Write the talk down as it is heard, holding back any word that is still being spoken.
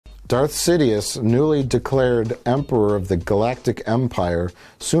Darth Sidious, newly declared Emperor of the Galactic Empire,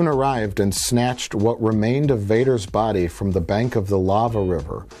 soon arrived and snatched what remained of Vader's body from the bank of the lava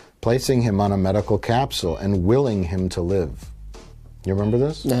river, placing him on a medical capsule and willing him to live. You remember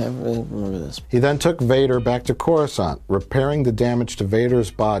this? Yeah, I remember this. He then took Vader back to Coruscant, repairing the damage to Vader's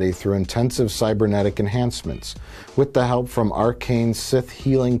body through intensive cybernetic enhancements, with the help from arcane Sith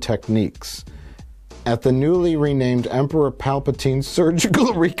healing techniques. At the newly renamed Emperor Palpatine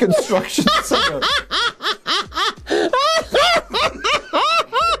Surgical Reconstruction Center.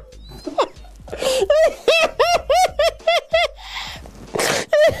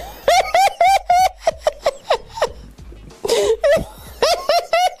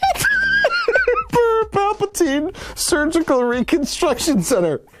 Emperor Palpatine Surgical Reconstruction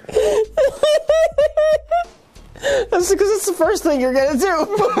Center. That's because it's the first thing you're going to do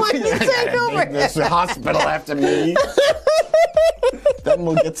when you take over. There's a hospital after me. Then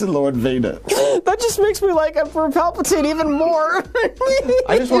we'll get to Lord Vader. That just makes me like Emperor Palpatine even more.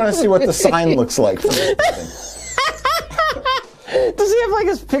 I just want to see what the sign looks like for this thing. Does he have like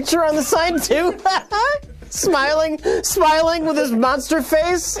his picture on the sign too? smiling with his monster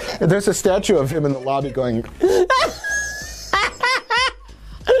face? There's a statue of him in the lobby going...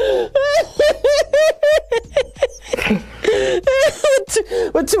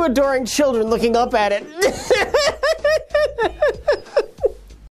 with two adoring children looking up at it.